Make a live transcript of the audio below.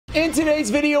In today's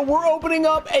video, we're opening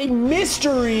up a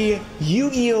mystery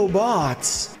Yu-Gi-Oh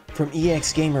box from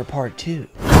EX Gamer Part 2.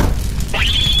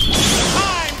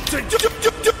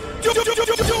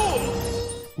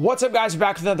 What's up, guys? We're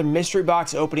back with another mystery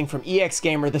box opening from EX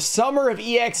Gamer. The summer of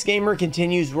EX Gamer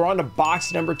continues. We're on to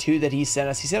box number 2 that he sent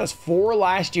us. He sent us 4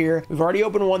 last year. We've already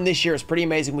opened 1 this year. It's pretty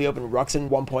amazing. We opened Ruxin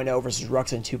 1.0 versus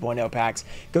Ruxin 2.0 packs.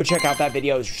 Go check out that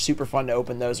video. It was super fun to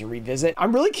open those and revisit.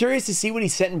 I'm really curious to see what he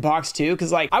sent in box 2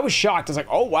 because, like, I was shocked. I was like,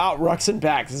 oh, wow, Ruxin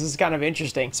packs. This is kind of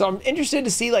interesting. So I'm interested to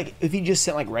see, like, if he just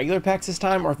sent, like, regular packs this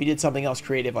time or if he did something else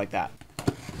creative like that.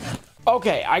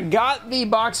 Okay, I got the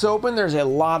box open. There's a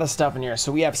lot of stuff in here.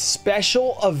 So we have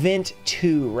Special Event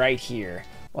 2 right here.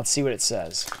 Let's see what it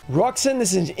says. Ruxin,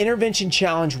 this is an intervention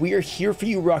challenge. We are here for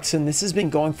you, Ruxin. This has been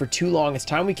going for too long. It's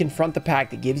time we confront the pack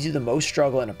that gives you the most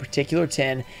struggle in a particular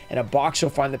 10. In a box, you'll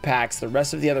find the packs. The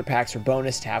rest of the other packs are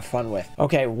bonus to have fun with.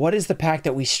 Okay, what is the pack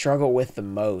that we struggle with the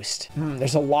most?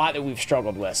 There's a lot that we've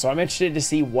struggled with. So I'm interested to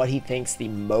see what he thinks the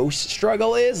most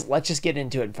struggle is. Let's just get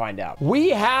into it and find out. We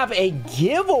have a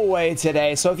giveaway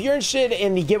today. So if you're interested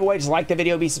in the giveaway, just like the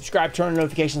video, be subscribed, turn on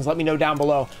notifications. Let me know down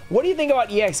below. What do you think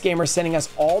about EX Gamer sending us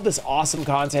all this awesome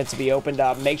content to be opened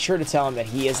up? Make sure to tell him that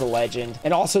he is a legend,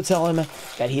 and also tell him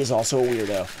that he is also a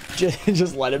weirdo.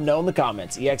 Just let him know in the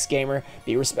comments. EX Gamer,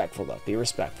 be respectful though. Be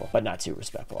respectful, but not too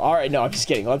respectful. All right, no, I'm just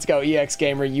kidding. Let's go, EX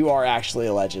Gamer. You are actually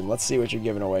a legend. Let's see what you're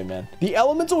giving away, man. The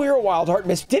Elemental Hero Wildheart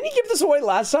Mist. Didn't he give this away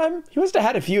last time? He must have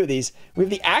had a few of these. We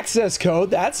have the access code.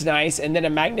 That's nice. And then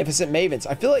a Magnificent Mavens.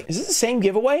 I feel like, is this the same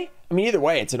giveaway? I mean, either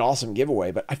way, it's an awesome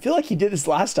giveaway, but I feel like he did this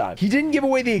last time. He didn't give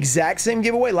away the exact same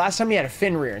giveaway. Last time he had a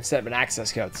Fenrir instead of an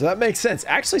access code, so that makes sense.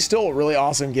 Actually, still a really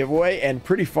awesome giveaway and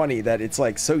pretty funny that it's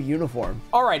like so uniform.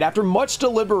 All right, after much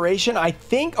deliberation, I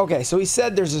think, okay, so he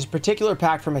said there's this particular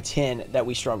pack from a tin that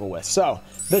we struggle with. So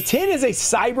the tin is a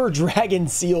Cyber Dragon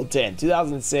sealed tin,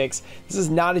 2006. This is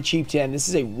not a cheap tin. This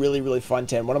is a really, really fun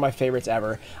tin. One of my favorites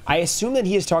ever. I assume that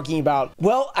he is talking about,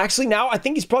 well, actually now I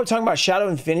think he's probably talking about Shadow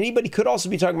Infinity, but he could also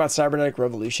be talking about Cybernetic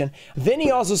Revolution. Then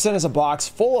he also sent us a box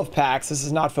full of packs. This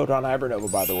is not Photon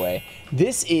Hybernova, by the way.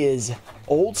 This is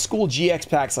old school GX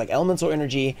packs like Elemental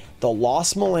Energy, the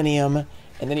Lost Millennium,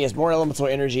 and then he has more Elemental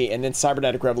Energy, and then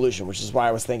Cybernetic Revolution, which is why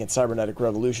I was thinking Cybernetic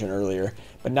Revolution earlier,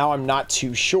 but now I'm not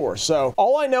too sure. So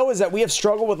all I know is that we have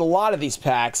struggled with a lot of these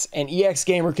packs, and EX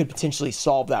Gamer could potentially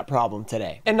solve that problem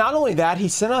today. And not only that, he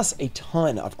sent us a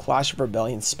ton of Clash of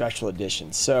Rebellion special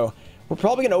editions. So we're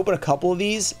probably going to open a couple of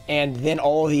these, and then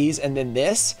all of these, and then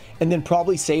this, and then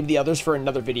probably save the others for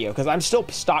another video, because I'm still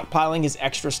stockpiling his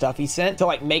extra stuff he sent to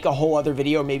like make a whole other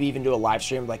video, or maybe even do a live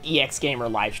stream, like EX Gamer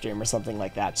live stream or something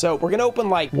like that. So we're going to open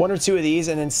like 1 or 2 of these,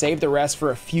 and then save the rest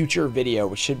for a future video,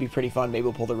 which should be pretty fun. Maybe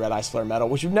we'll pull the Red Ice Flare Metal,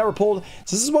 which we've never pulled.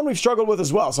 So this is one we've struggled with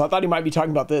as well, so I thought he might be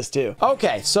talking about this too.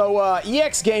 Okay, so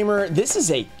EX Gamer, this is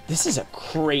a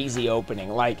crazy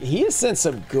opening. Like, he has sent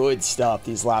some good stuff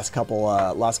these last couple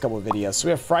of videos. So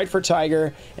we have Fright for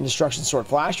Tiger and Destruction Sword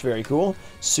Flash. Very cool.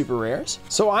 Super rares.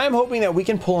 So I am hoping that we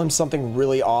can pull him something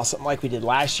really awesome like we did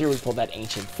last year. We pulled that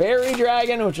Ancient Fairy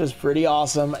Dragon, which was pretty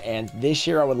awesome. And this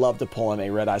year I would love to pull him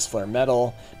a Red Ice Flare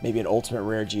Metal. Maybe an Ultimate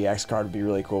Rare GX card would be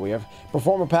really cool. We have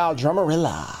Performer Pal,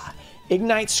 Drummerilla,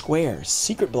 Ignite Squares,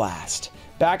 Secret Blast,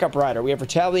 Backup Rider. We have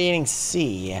Retaliating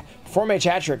Sea, Form-H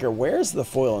Hat Tricker. Where's the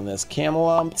foil in this?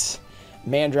 Camelumpt,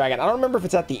 Mandragon. I don't remember if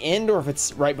it's at the end or if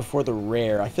it's right before the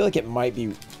rare. I feel like it might be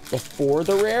before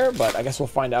the rare, but I guess we'll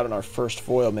find out in our first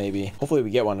foil maybe. Hopefully we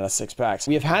get one in a 6-pack.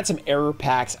 We have had some error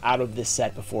packs out of this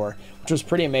set before, which was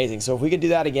pretty amazing. So if we could do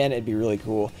that again, it'd be really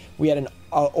cool. We had an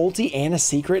ulti and a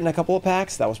secret in a couple of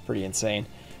packs. That was pretty insane.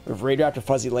 We have Raid Raptor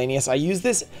Fuzzy Lanius. I used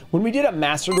this when we did a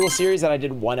Master Duel series that I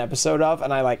did 1 episode of,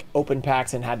 and I like opened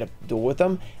packs and had to duel with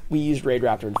them. We used Raid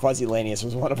Raptor, and Fuzzy Lanius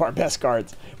was one of our best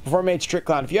cards. Perform-H Trick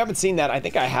Clown. If you haven't seen that, I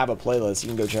think I have a playlist. You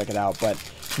can go check it out. But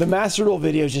the Master Duel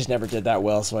videos just never did that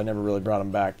well, so I never really brought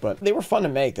them back. But they were fun to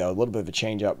make, though. A little bit of a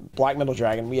change up. Black Metal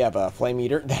Dragon. We have a Flame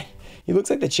Eater. He looks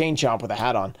like the Chain Chomp with a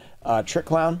hat on. Trick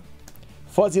Clown.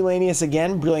 Fuzzy Lanius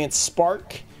again. Brilliant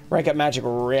Spark. Rank up Magic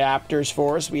Raptors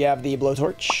for us. We have the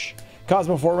Blowtorch,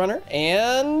 Cosmo Forerunner,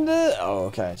 and oh,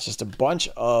 okay, it's just a bunch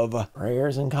of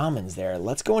rares and commons there.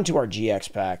 Let's go into our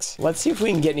GX packs. Let's see if we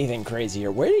can get anything crazy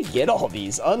here. Where did he get all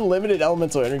these? Unlimited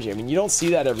Elemental Energy. I mean, you don't see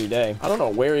that every day. I don't know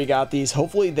where he got these.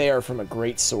 Hopefully they are from a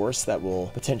great source that will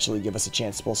potentially give us a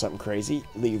chance to pull something crazy.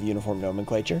 League of Uniform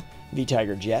Nomenclature,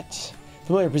 V-Tiger Jet,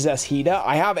 Familiar Possessed Hida.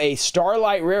 I have a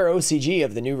Starlight Rare OCG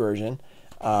of the new version.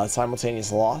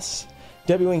 Simultaneous Loss.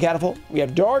 W-Wing Catapult. We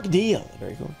have Dark Deal.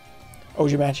 Very cool.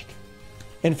 Oja Magic.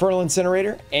 Infernal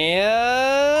Incinerator.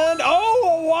 And...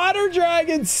 oh, Water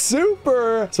Dragon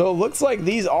Super. So it looks like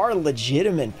these are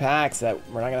legitimate packs that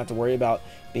we're not gonna have to worry about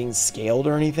being scaled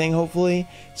or anything, hopefully.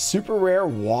 Super rare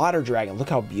Water Dragon. Look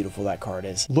how beautiful that card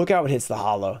is. Look how it hits the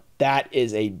holo. That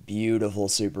is a beautiful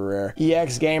super rare.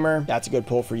 EX Gamer, that's a good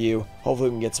pull for you. Hopefully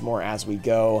we can get some more as we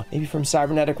go. Maybe from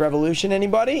Cybernetic Revolution,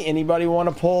 anybody? Anybody want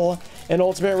to pull an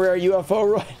ultimate rare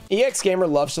UFO? EX Gamer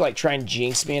loves to like try and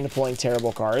jinx me into pulling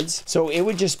terrible cards. So it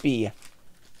would just be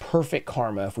perfect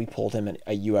karma if we pulled him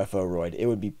a UFO Roid. It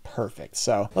would be perfect.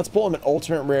 So let's pull him an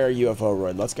ultimate rare UFO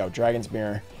Roid. Let's go. Dragon's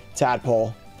Mirror,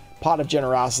 Tadpole, Pot of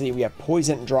Generosity. We have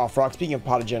Poison and Draw Frog. Speaking of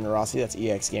Pot of Generosity, that's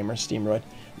EX Gamer, Steamroid,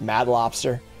 Mad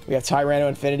Lobster. We have Tyranno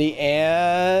Infinity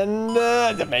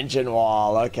and Dimension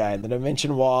Wall. Okay, the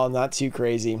Dimension Wall, not too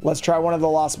crazy. Let's try one of the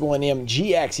Lost Millennium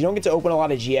GX. You don't get to open a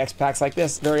lot of GX packs like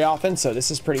this very often, so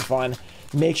this is pretty fun.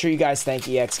 Make sure you guys thank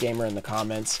EX Gamer in the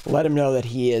comments. Let him know that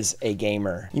he is a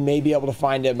gamer. You may be able to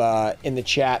find him in the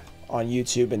chat on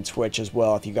YouTube and Twitch as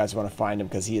well if you guys want to find him,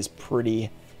 because he is pretty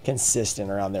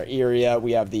consistent around their area.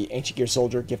 We have the Ancient Gear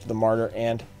Soldier, Gift of the Martyr,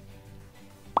 and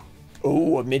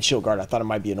oh, a mid-shield guard. I thought it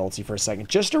might be an ulti for a second.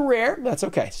 Just a rare. That's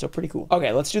okay. Still pretty cool.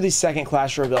 Okay, let's do these second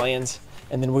Clash Rebellions,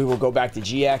 and then we will go back to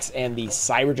GX and the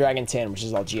Cyber Dragon 10, which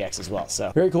is all GX as well.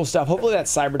 So very cool stuff. Hopefully that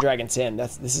Cyber Dragon 10,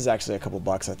 this is actually a couple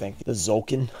bucks, I think. The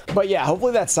Zolkin. But yeah,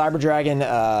 hopefully that Cyber Dragon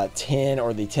 10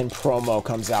 or the 10 promo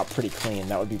comes out pretty clean.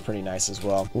 That would be pretty nice as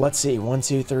well. Let's see. 1,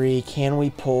 2, 3. Can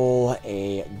we pull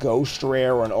a Ghost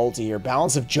Rare or an ulti here?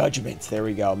 Balance of Judgment. There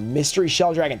we go. Mystery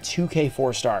Shell Dragon 2K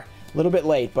 4-star. A little bit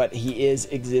late, but he is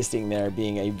existing there,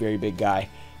 being a very big guy.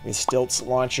 We have Stilts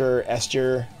Launcher,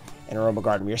 Escher, and Aroma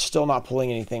Garden. We are still not pulling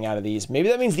anything out of these. Maybe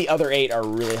that means the other 8 are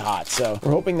really hot, so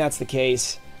we're hoping that's the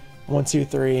case. 1, 2,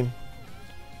 3.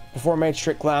 Before Mage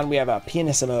Trick Clown, we have a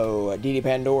Pianissimo, DD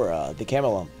Pandora, the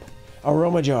Camelump,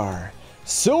 Aroma Jar,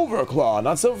 Silver Claw,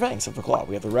 not Silver Fang, Silver Claw.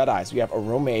 We have the Red Eyes. We have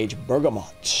Aromage,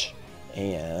 Bergamot,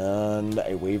 and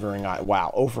a Wavering Eye.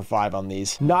 Wow, 0 for 5 on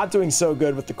these. Not doing so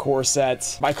good with the core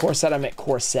sets. By core set, I meant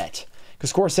core set,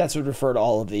 because core sets would refer to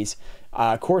all of these.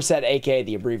 Core set, aka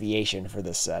the abbreviation for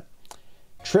this set.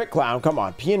 Trick Clown, come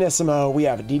on. Pianissimo, we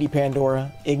have DD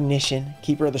Pandora, Ignition,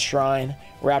 Keeper of the Shrine,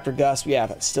 Raptor Gust, we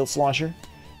have Stilts Launcher,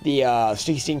 the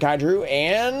Sticky Sting Kaiju,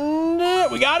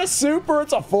 and we got a super.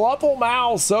 It's a Fluffle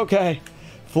Mouse. Okay,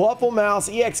 Fluffle Mouse.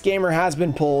 EX Gamer has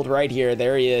been pulled right here.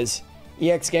 There he is.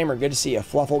 EX Gamer, good to see you.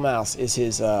 Fluffle Mouse is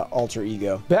his alter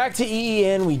ego. Back to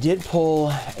EEN, we did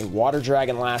pull a Water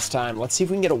Dragon last time. Let's see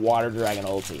if we can get a Water Dragon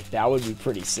ulti. That would be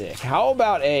pretty sick. How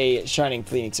about a Shining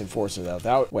Phoenix Enforcer,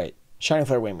 though? Wait, Shining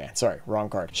Flare Wingman. Sorry, wrong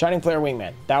card. Shining Flare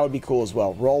Wingman. That would be cool as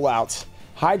well. Rollout.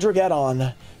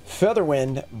 Hydrogeddon,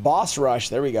 Featherwind, Boss Rush.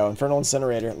 There we go. Infernal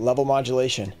Incinerator, Level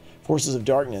Modulation, Forces of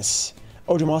Darkness,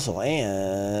 Oja Muscle,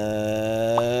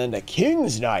 and a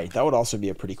King's Knight. That would also be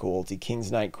a pretty cool ulti.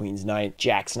 King's Knight, Queen's Knight,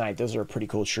 Jack's Knight. Those are a pretty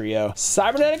cool trio.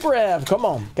 Cybernetic Rev, come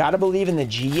on. Gotta believe in the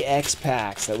GX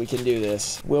packs that we can do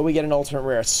this. Will we get an ultimate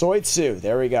rare? Soitsu,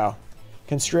 there we go.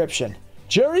 Conscription.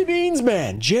 Jerry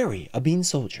Beansman. Jerry, a bean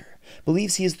soldier,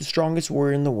 believes he is the strongest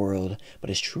warrior in the world, but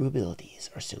his true abilities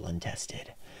are still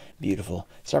untested. Beautiful.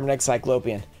 Cybernetic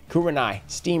Cyclopean, Kurenai,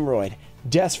 Steamroid,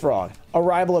 Death Frog,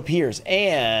 Arrival Appears,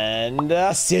 and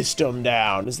System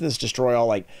Down. Doesn't this destroy all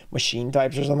like machine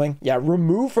types or something? Yeah,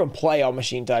 remove from play all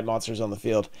machine type monsters on the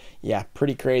field. Yeah,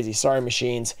 pretty crazy. Sorry,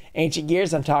 machines. Ancient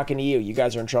Gears, I'm talking to you. You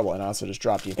guys are in trouble, and I also just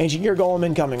dropped you. Ancient Gear Golem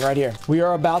incoming right here. We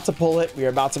are about to pull it. We are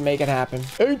about to make it happen.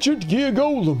 Ancient Gear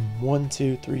Golem. 1,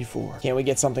 2, 3, 4. Can we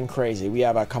get something crazy? We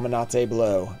have a Kaminate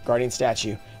Blow, Guardian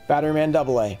Statue, Batteryman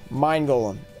AA, Mind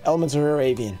Golem, Elemental Hero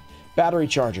Avian, Battery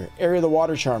Charger, Area of the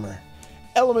Water Charmer,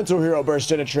 Elemental Hero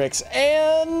Burst into Tricks,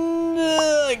 and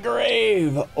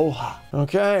Grave Oha.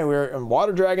 Okay,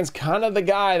 Water Dragon's kind of the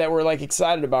guy that we're like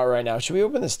excited about right now. Should we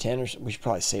open this 10, or we should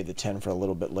probably save the 10 for a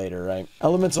little bit later, right?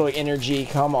 Elemental Energy,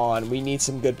 come on. We need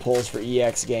some good pulls for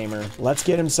EX Gamer. Let's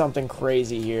get him something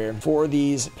crazy here for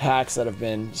these packs that have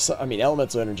been, I mean,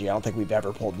 Elemental Energy. I don't think we've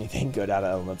ever pulled anything good out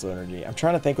of Elemental Energy. I'm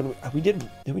trying to think when did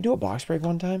we do a box break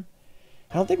one time?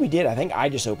 I don't think we did. I think I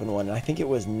just opened one, and I think it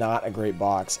was not a great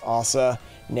box. Asa,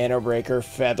 Nano Breaker,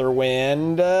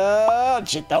 Featherwind,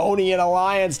 Chitonian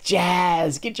Alliance,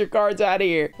 Jazz. Get your cards out of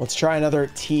here. Let's try another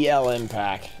TLM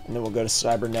pack, and then we'll go to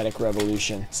Cybernetic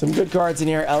Revolution. Some good cards in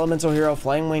here. Elemental Hero,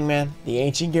 Flame Wingman, the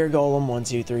Ancient Gear Golem, 1,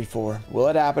 2, 3, 4. Will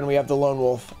it happen? We have the Lone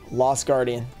Wolf, Lost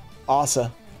Guardian,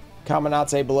 Asa,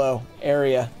 Kaminate Blow,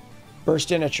 Area,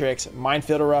 Burstinatrix,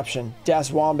 Minefield Eruption,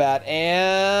 Death's Wombat,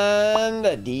 and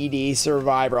a DD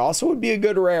Survivor. Also would be a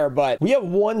good rare, but we have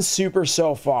one super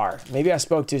so far. Maybe I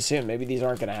spoke too soon. Maybe these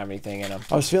aren't going to have anything in them.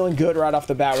 I was feeling good right off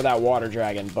the bat with that Water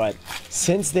Dragon, but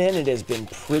since then it has been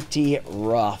pretty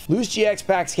rough. Loose GX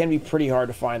packs can be pretty hard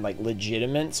to find, like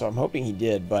legitimate, so I'm hoping he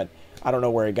did, but I don't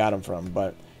know where he got them from.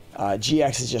 But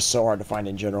GX is just so hard to find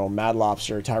in general. Mad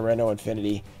Lobster, Tyranno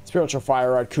Infinity, Spiritual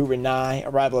Fire Rod, Kurenai,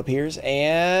 Arrival Appears,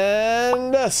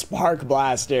 and a Spark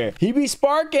Blaster. He be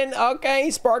sparking. Okay,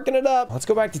 he's sparking it up. Let's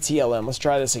go back to TLM. Let's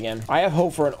try this again. I have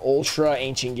hope for an Ultra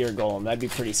Ancient Gear Golem. That'd be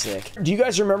pretty sick. Do you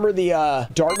guys remember the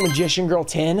Dark Magician Girl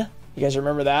 10? You guys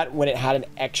remember that? When it had an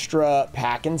extra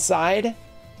pack inside?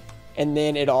 And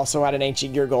then it also had an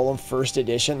Ancient Gear Golem first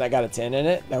edition that got a 10 in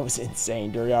it. That was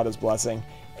insane. Duriata's Blessing,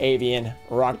 Avian,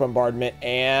 Rock Bombardment,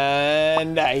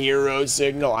 and a Hero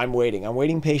Signal. I'm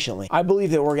waiting patiently. I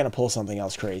believe that we're gonna pull something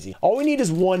else crazy. All we need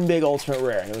is one big ultimate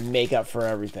rare and it would make up for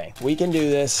everything. We can do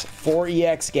this. For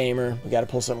EX Gamer, we gotta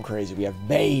pull something crazy. We have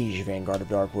Beige, Vanguard of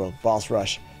Dark World, Boss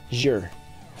Rush, Jur,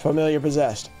 Familiar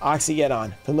Possessed,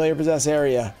 Oxygeddon, Familiar Possessed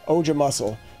Area, Oja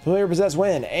Muscle, Familiar Possessed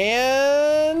Wind,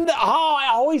 and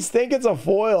I always think it's a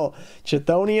foil.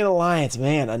 Chthonian Alliance.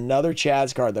 Man, another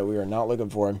Chaz card that we are not looking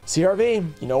for.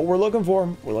 CRV, you know what we're looking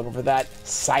for? We're looking for that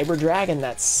Cyber Dragon,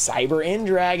 that Cyber End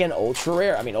Dragon, ultra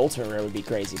rare. I mean, ultimate rare would be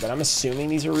crazy, but I'm assuming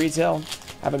these are retail.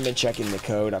 I haven't been checking the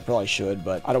code. I probably should,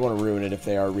 but I don't want to ruin it if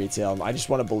they are retail. I just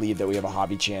want to believe that we have a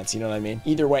hobby chance. You know what I mean?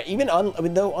 Either way, even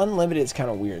though unlimited is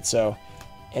kind of weird. So,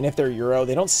 and if they're Euro,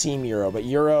 they don't seem Euro, but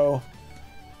Euro.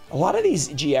 A lot of these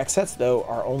GX sets, though,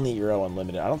 are only Euro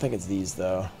Unlimited. I don't think it's these,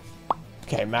 though.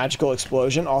 Okay, Magical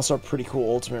Explosion. Also a pretty cool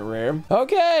ultimate rare.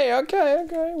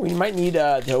 Okay. We might need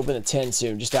to open a 10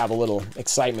 soon, just to have a little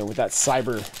excitement with that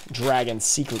Cyber Dragon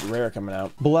secret rare coming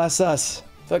out. Bless us.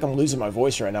 I feel like I'm losing my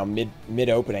voice right now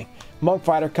mid-opening. Monk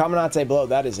Fighter, Commandante Blow.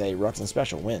 That is a Ruxin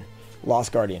Special win.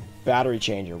 Lost Guardian, Battery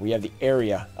Changer. We have the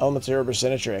Area, Elemental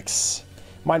Burstinatrix,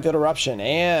 Minefield Eruption,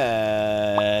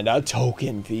 and a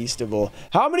Token Feastable.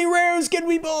 How many rares can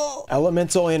we pull?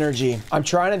 Elemental Energy. I'm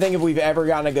trying to think if we've ever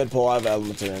gotten a good pull out of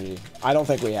Elemental Energy. I don't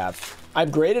think we have.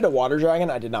 I've graded a Water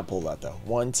Dragon. I did not pull that, though.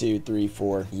 1, 2, 3,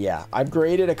 4. Yeah, I've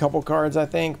graded a couple cards, I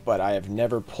think, but I have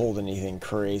never pulled anything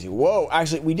crazy. Whoa,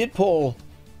 actually, we did pull...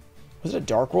 Was it a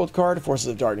Dark World card? Forces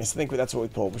of Darkness. I think that's what we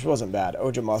pulled, which wasn't bad.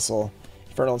 Oja Muscle,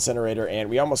 Infernal Incinerator, and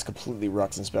we almost completely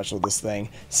Ruxin Special this thing.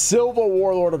 Silva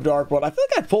Warlord of Dark World. I feel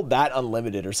like I pulled that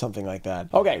unlimited or something like that.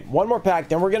 Okay, one more pack,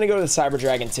 then we're going to go to the Cyber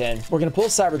Dragon 10. We're going to pull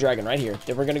Cyber Dragon right here.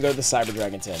 Then we're going to go to the Cyber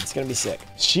Dragon 10. It's going to be sick.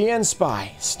 Xian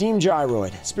Spy, Steam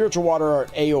Gyroid, Spiritual Water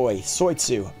Art, Aoi,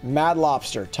 Soitsu, Mad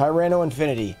Lobster, Tyranno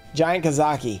Infinity, Giant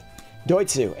Kazaki,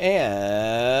 Doitsu,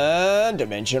 and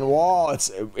Dimension Wall.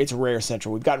 It's rare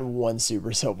central. We've gotten one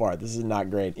super so far. This is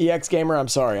not great. EX Gamer, I'm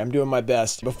sorry. I'm doing my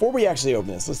best. Before we actually open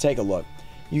this, let's take a look.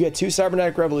 You get 2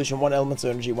 Cybernetic Revolution, 1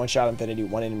 Elemental Energy, 1 Shot Infinity,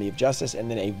 1 Enemy of Justice, and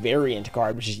then a variant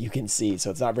card, which is you can see,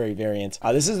 so it's not very variant.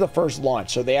 This is the first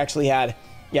launch, so they actually had,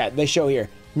 yeah, they show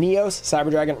here. Neos,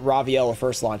 Cyber Dragon, Raviella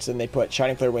first launch. Then they put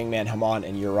Shining Flare Wingman, Hamon,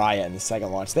 and Uriah in the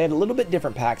second launch. They had a little bit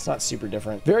different packs, not super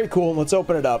different. Very cool. Let's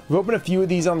open it up. We've opened a few of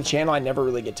these on the channel. I never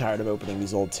really get tired of opening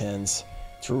these old tins.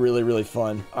 It's really, really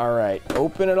fun. All right,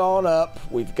 open it on up.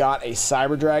 We've got a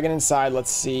Cyber Dragon inside. Let's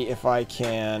see if I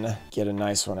can get a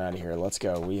nice one out of here. Let's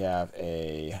go. We have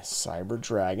a Cyber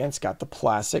Dragon. It's got the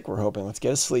plastic. We're hoping. Let's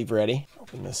get a sleeve ready.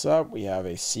 Open this up. We have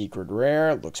a secret rare.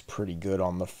 It looks pretty good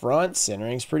on the front.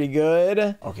 Centering's pretty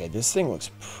good. Okay, this thing looks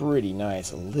pretty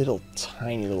nice. A little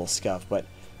tiny little scuff, but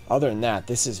other than that,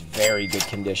 this is very good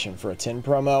condition for a 10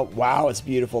 promo. Wow, it's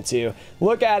beautiful too.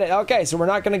 Look at it. Okay, so we're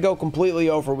not going to go completely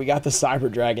over. We got the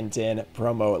Cyber Dragon 10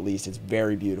 promo at least. It's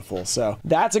very beautiful. So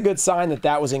that's a good sign that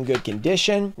that was in good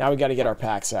condition. Now we got to get our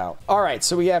packs out. All right,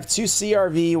 so we have 2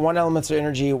 CRV, 1 Elemental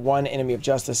Energy, 1 Enemy of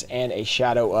Justice, and a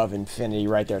Shadow of Infinity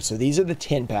right there. So these are the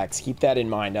 10 packs. Keep that in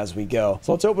mind as we go.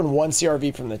 So let's open 1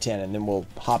 CRV from the 10, and then we'll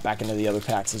hop back into the other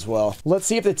packs as well. Let's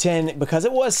see if the 10, because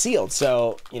it was sealed,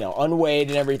 so, you know, unweighed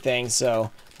and everything.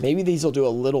 So maybe these will do a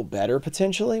little better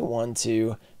potentially. 1,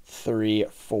 2, 3,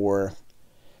 4.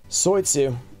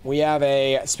 Soitsu. We have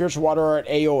a Spiritual Water Art,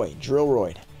 Aoi,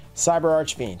 Drillroid, Cyber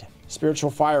Archfiend, Spiritual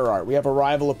Fire Art. We have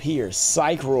Arrival Appears,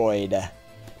 Psychroid,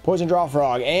 Poison Draw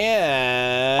Frog,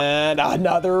 and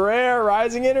another rare,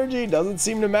 Rising Energy. Doesn't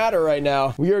seem to matter right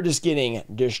now. We are just getting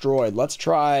destroyed. Let's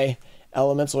try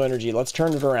Elemental Energy. Let's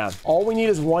turn it around. All we need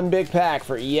is 1 big pack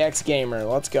for EX Gamer.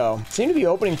 Let's go. Seem to be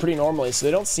opening pretty normally, so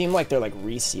they don't seem like they're like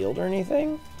resealed or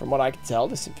anything. From what I can tell,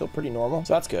 they feel pretty normal.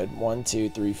 So that's good. 1, 2,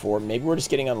 3, 4. Maybe we're just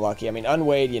getting unlucky. I mean,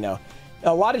 unweighed, you know,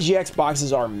 Now, a lot of GX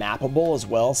boxes are mappable as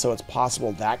well, so it's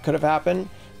possible that could have happened.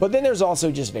 But then there's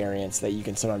also just variants that you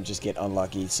can sometimes just get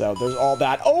unlucky. So there's all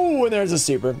that. Oh, and there's a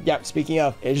super. Yep, speaking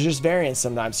of, it's just variants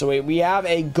sometimes. So we have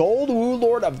a Gold Woo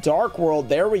Lord of Dark World.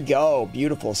 There we go.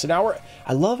 Beautiful. So now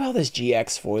I love how this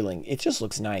GX foiling, it just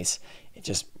looks nice. It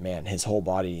just, man, his whole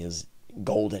body is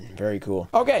golden. Very cool.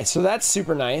 Okay, so that's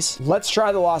super nice. Let's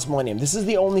try the Lost Millennium. This is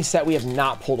the only set we have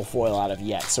not pulled a foil out of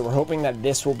yet. So we're hoping that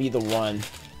this will be the one.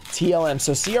 TLM,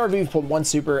 so CRV we've pulled 1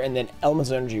 super, and then Elements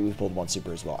of Energy we've pulled 1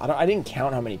 super as well. I didn't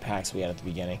count how many packs we had at the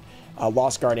beginning.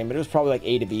 Lost Guardian, but it was probably like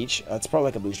 8 of each. It's probably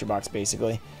like a booster box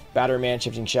basically. Battery Man,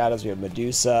 Shifting Shadows, we have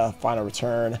Medusa, Final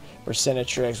Return,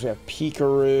 Persinatrix, we have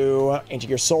Pikachu, Ancient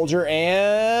Gear Soldier,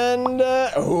 and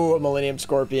a Millennium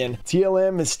Scorpion.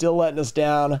 TLM is still letting us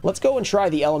down. Let's go and try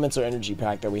the Elemental Energy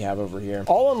pack that we have over here.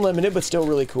 All unlimited, but still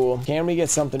really cool. Can we get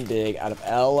something big out of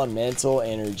Elemental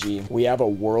Energy? We have a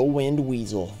Whirlwind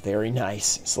Weasel, very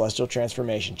nice. Celestial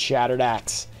Transformation, Shattered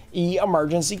Axe,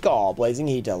 Emergency Call, Blazing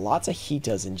Hita, lots of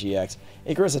Hitas in GX.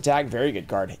 Icarus Attack, very good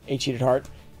card. H-Heated Heart,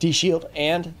 D-Shield,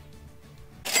 and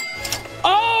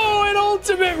an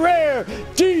ultimate rare!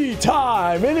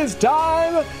 D-time! It is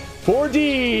time for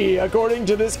D, according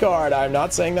to this card. I'm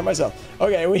not saying that myself.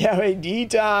 Okay, we have a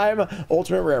D-time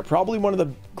ultimate rare. Probably one of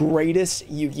the greatest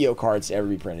Yu-Gi-Oh cards to ever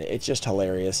be printed. It's just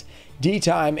hilarious.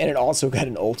 D-time, and it also got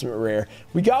an ultimate rare.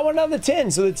 We got one on the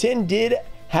tin, so the tin did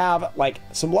have like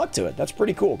some luck to it. That's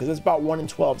pretty cool because it's about 1 in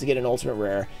 12 to get an ultimate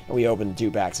rare, and we opened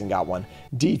 2 packs and got one.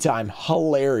 D-time,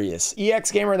 hilarious.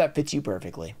 EX Gamer, that fits you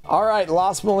perfectly. All right,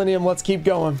 Lost Millennium, let's keep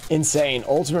going. Insane,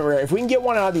 ultimate rare. If we can get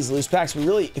one out of these loose packs,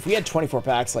 if we had 24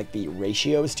 packs, like the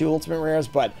ratio is 2 ultimate rares,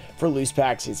 but for loose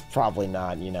packs, it's probably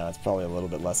not, it's probably a little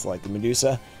bit less like the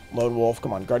Medusa, Lone Wolf,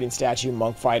 come on, Guardian Statue,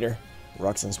 Monk Fighter,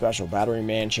 Ruxin Special, Battery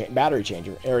Man, Battery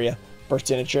Changer, Area,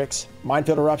 Burstinatrix,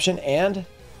 Minefield Eruption, and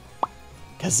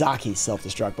Kazaki's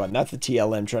self-destruct button. That's the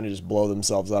TLM trying to just blow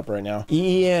themselves up right now.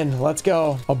 EN, let's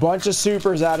go. A bunch of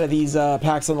supers out of these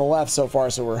packs on the left so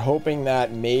far, so we're hoping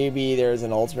that maybe there's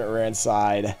an ultimate rare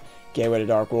inside. Gateway to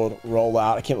Dark World, roll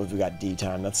out. I can't believe we got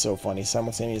D-time. That's so funny.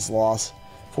 Simultaneous loss.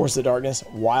 Force of Darkness,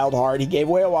 Wild Heart. He gave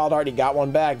away a Wild Heart. He got one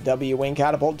back. W Wing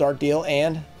Catapult, Dark Deal,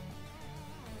 and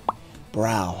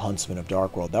Brow, Huntsman of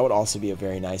Dark World. That would also be a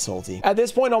very nice ulti. At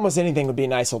this point, almost anything would be a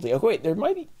nice ulti. Okay, wait, there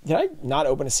might be... Did I not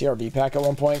open a CRV pack at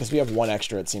one point? Because we have 1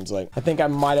 extra, it seems like. I think I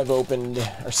might have opened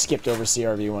or skipped over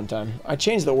CRV one time. I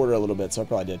changed the order a little bit, so I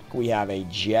probably did. We have a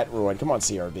Jetroid. Come on,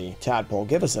 CRV. Tadpole,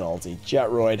 give us an ulti.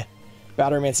 Jetroid.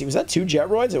 Battery Man C. Was that 2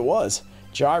 Jetroids? It was.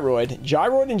 Gyroid.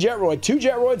 Gyroid and Jetroid. 2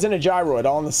 Jetroids and a Gyroid,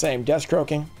 all in the same. Death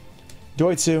Croaking.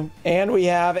 Doitsu, and we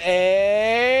have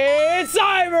a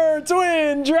Cyber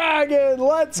Twin Dragon.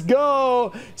 Let's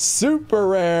go. Super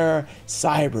rare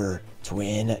Cyber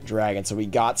Twin Dragon. So we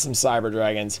got some Cyber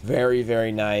Dragons. Very,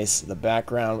 very nice. The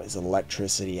background is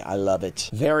electricity. I love it.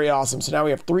 Very awesome. So now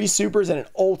we have 3 supers and an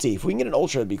ulti. If we can get an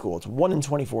ultra, that'd be cool. It's 1 in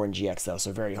 24 in GX though,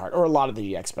 so very hard. Or a lot of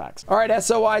the GX packs. All right,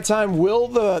 SOI time. Will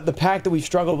the pack that we've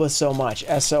struggled with so much,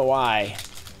 SOI,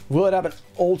 will it have an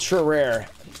ultra rare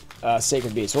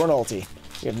Sacred Beast or an ulti?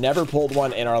 We have never pulled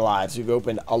one in our lives. We've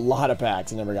opened a lot of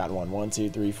packs and never gotten one. 1,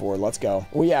 2, 3, 4. Let's go.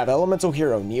 We have Elemental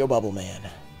Hero, Neo Bubble Man.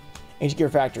 Ancient Gear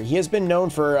Factory. He has been known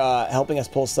for helping us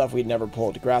pull stuff we'd never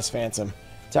pulled. Grass Phantom.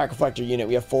 Attack Reflector Unit.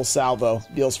 We have Full Salvo.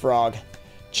 Beals Frog.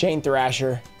 Chain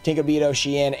Thrasher. Tinkabito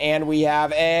Shien. And we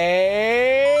have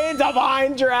a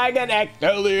Divine Dragon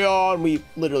Ectelion. We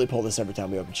literally pull this every time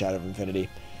we open Shadow of Infinity.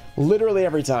 Literally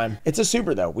every time. It's a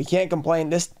super though. We can't complain.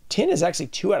 This tin is actually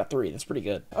 2 out of 3. That's pretty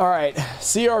good. All right,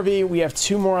 CRV. We have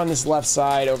 2 more on this left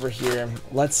side over here.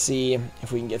 Let's see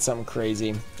if we can get something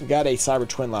crazy. We got a Cyber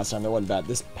Twin last time. That wasn't bad.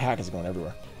 This pack is going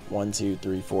everywhere. 1, 2,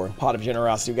 3, 4. Pot of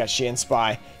Generosity. We got Shin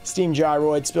Spy, Steam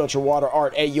Gyroid, Spiritual Water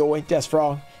Art, Aoi, Death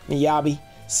Frog, Miyabi,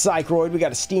 Psychroid, we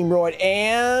got a Steamroid,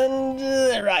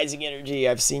 and Rising Energy.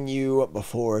 I've seen you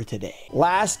before today.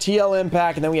 Last TLM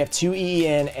pack, and then we have 2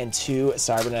 EN and 2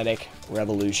 Cybernetic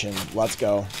Revolution. Let's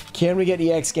go. Can we get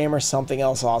EX Gamer something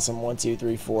else awesome? 1, 2,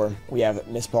 3, 4. We have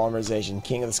Mispolymerization,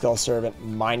 King of the Skull Servant,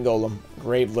 Mind Golem,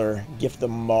 Graveler, Gift of the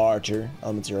Martyr,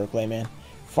 Element Zero Clayman.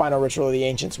 Final Ritual of the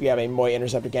Ancients, we have a Moy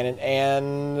Interceptor Cannon,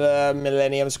 and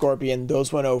Millennium Scorpion.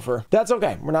 Those went over. That's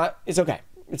okay. It's okay.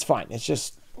 It's fine. It's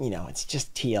just... it's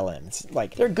just TLM. It's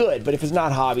like, they're good, but if it's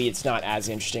not hobby, it's not as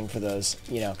interesting for those,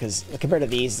 because compared to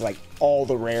these, like, all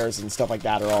the rares and stuff like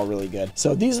that are all really good.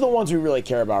 So these are the ones we really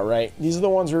care about, right? These are the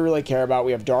ones we really care about.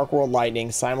 We have Dark World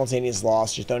Lightning, Simultaneous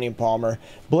Loss, Chthonian Palmer,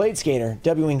 Blade Skater,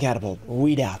 W-Wing Catapult,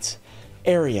 Weed Out,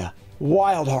 Area,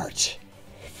 Wild Heart,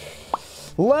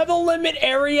 Level limit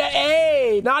area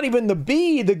A. Not even the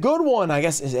B, the good one. I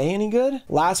guess, is A any good?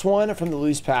 Last one from the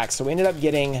loose pack. So we ended up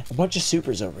getting a bunch of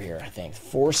supers over here, I think.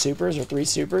 4 supers or 3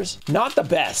 supers. Not the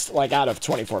best, like out of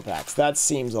 24 packs. That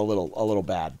seems a little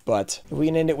bad. But we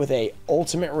can end it with a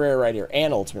ultimate rare right here.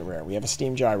 And ultimate rare. We have a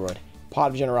Steam Gyroid. Pot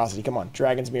of Generosity. Come on.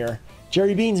 Dragon's Mirror.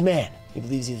 Jerry Beans Man. He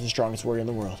believes he's the strongest warrior in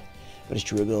the world, but his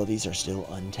true abilities are still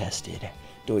untested.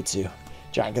 Doitsu.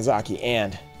 Giant Kazaki.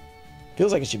 And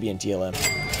feels like it should be in TLM.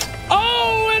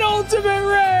 Oh, an ultimate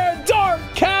rare Dark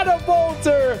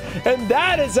Catapulter. And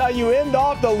that is how you end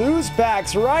off the loose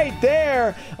packs right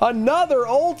there. Another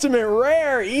ultimate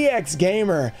rare EX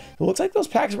Gamer. It looks like those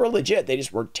packs were legit. They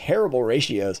just were terrible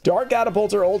ratios. Dark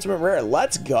Catapulter ultimate rare.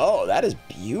 Let's go. That is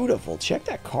beautiful. Check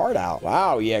that card out.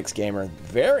 Wow, EX Gamer.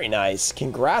 Very nice.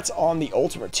 Congrats on the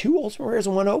ultimate. 2 ultimate rares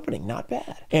in 1 opening. Not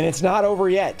bad. And it's not over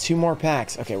yet. 2 more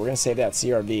packs. Okay, we're going to save that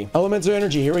CRV. Elemental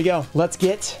Energy. Here we go. Let's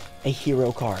get a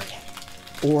hero card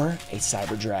or a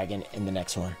Cyber Dragon in the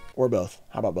next one, or both.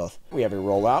 How about both? We have a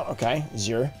rollout. Okay,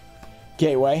 Zero,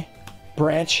 Gateway,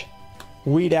 Branch,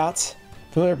 Weed Outs,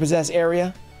 Familiar Possessed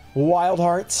Area, Wild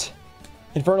Hearts,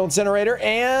 Infernal Incinerator,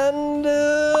 and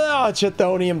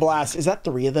Chthonian Blast. Is that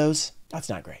 3 of those? That's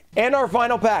not great. And our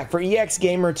final pack for EX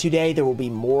Gamer today. There will be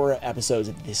more episodes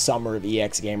of the summer of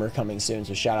EX Gamer coming soon,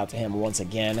 so shout out to him once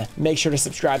again. Make sure to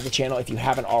subscribe to the channel if you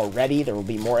haven't already. There will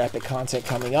be more epic content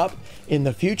coming up in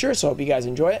the future, so I hope you guys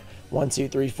enjoy it. 1, 2,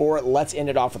 3, 4. Let's end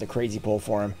it off with a crazy pull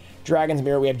for him. Dragon's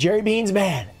Mirror. We have Jerry Beans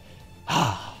Man.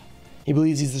 He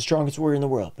believes he's the strongest warrior in the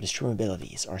world, but his true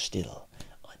abilities are still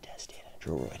untested.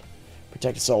 Droid.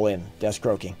 Protected Soul in. Death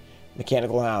Croaking.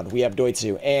 Mechanical Hound. We have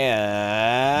Doitsu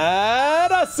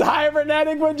and a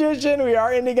Cybernetic Magician. We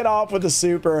are ending it off with a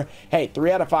super. Hey,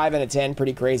 3 out of 5 and a 10.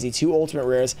 Pretty crazy. 2 ultimate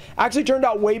rares. Actually turned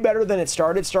out way better than it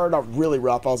started. Started off really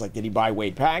rough. I was like, did he buy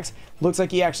weight packs? Looks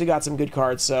like he actually got some good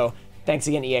cards. So thanks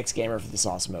again, EX Gamer, for this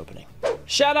awesome opening.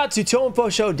 Shout out to Toe Info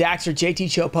Show, Daxter,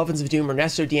 JT Cho, Puffins of Doom,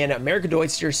 Ernesto Deanna, America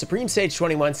Deutster, Supreme Stage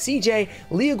 21, CJ,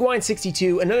 Leo Gwine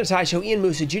 62, Another Tai Show, Ian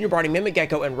Musa, Junior Barney, Mimic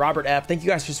Gecko, and Robert F. Thank you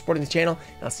guys for supporting the channel,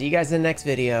 and I'll see you guys in the next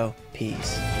video.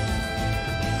 Peace.